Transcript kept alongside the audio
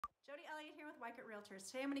Jodie Elliott here with JodieElliott.IL.Realtor.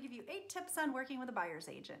 Today I'm going to give you 8 tips on working with a buyer's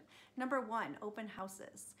agent. Number 1, open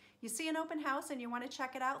houses. You see an open house and you want to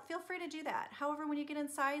check it out, feel free to do that. However, when you get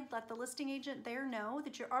inside, let the listing agent there know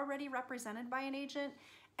that you're already represented by an agent,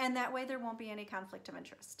 and that way there won't be any conflict of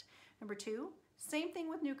interest. Number 2, same thing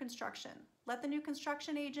with new construction. Let the new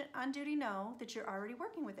construction agent on duty know that you're already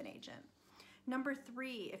working with an agent. Number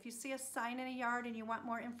 3, if you see a sign in a yard and you want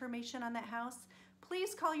more information on that house,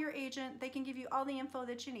 please call your agent. They can give you all the info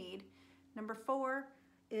that you need. Number 4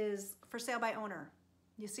 is for sale by owner.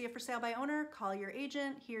 You see a for sale by owner, call your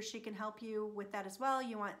agent. He or she can help you with that as well.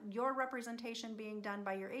 You want your representation being done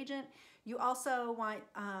by your agent. You also want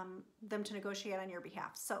them to negotiate on your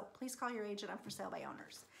behalf. So please call your agent on for sale by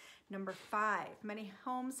owners. Number 5, many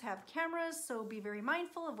homes have cameras, so be very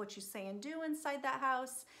mindful of what you say and do inside that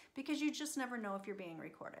house because you just never know if you're being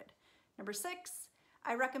recorded. Number 6,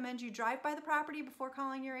 I recommend you drive by the property before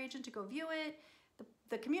calling your agent to go view it.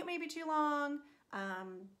 The commute may be too long.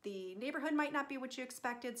 The neighborhood might not be what you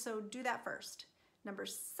expected, so do that first. Number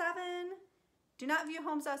 7, do not view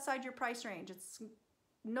homes outside your price range. It's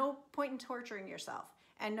no point in torturing yourself.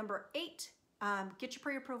 And number 8, get your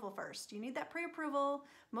pre-approval first. You need that pre-approval.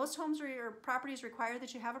 Most homes or properties require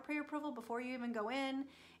that you have a pre-approval before you even go in.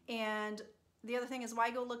 And the other thing is, why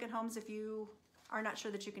go look at homes if you are not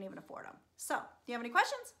sure that you can even afford them? So if you have any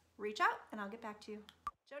questions, reach out and I'll get back to you.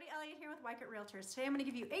 Jodie Elliott here with JodieElliott.IL.Realtor. Today I'm going to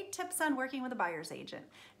give you 8 tips on working with a buyer's agent.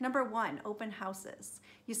 Number 1, open houses.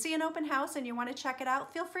 You see an open house and you want to check it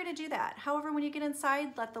out, feel free to do that. However, when you get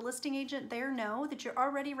inside, let the listing agent there know that you're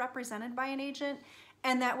already represented by an agent,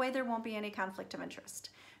 and that way there won't be any conflict of interest.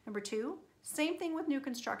 Number 2, same thing with new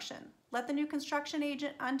construction. Let the new construction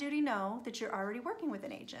agent on duty know that you're already working with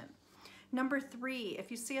an agent. Number 3, if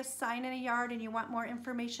you see a sign in a yard and you want more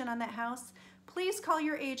information on that house, please call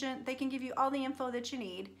your agent. They can give you all the info that you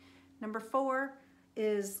need. Number 4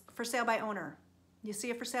 is for sale by owner. You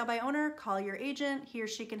see a for sale by owner, call your agent. He or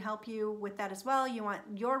she can help you with that as well. You want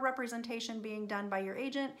your representation being done by your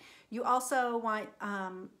agent. You also want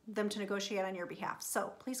them to negotiate on your behalf.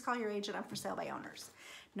 So please call your agent on for sale by owners.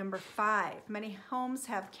 Number 5, many homes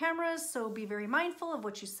have cameras, so be very mindful of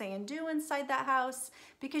what you say and do inside that house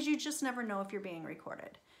because you just never know if you're being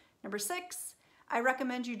recorded. Number 6, I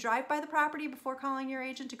recommend you drive by the property before calling your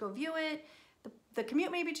agent to go view it. The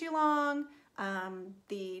commute may be too long.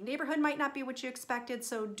 The neighborhood might not be what you expected,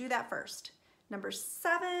 so do that first. Number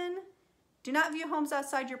 7, do not view homes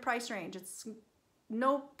outside your price range. It's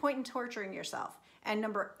no point in torturing yourself. And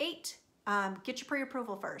number 8, get your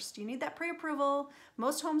pre-approval first. You need that pre-approval.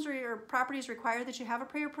 Most homes or properties require that you have a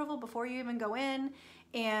pre-approval before you even go in.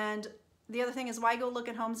 And the other thing is, why go look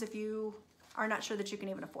at homes if you are not sure that you can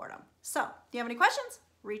even afford them? So if you have any questions,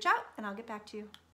 reach out and I'll get back to you.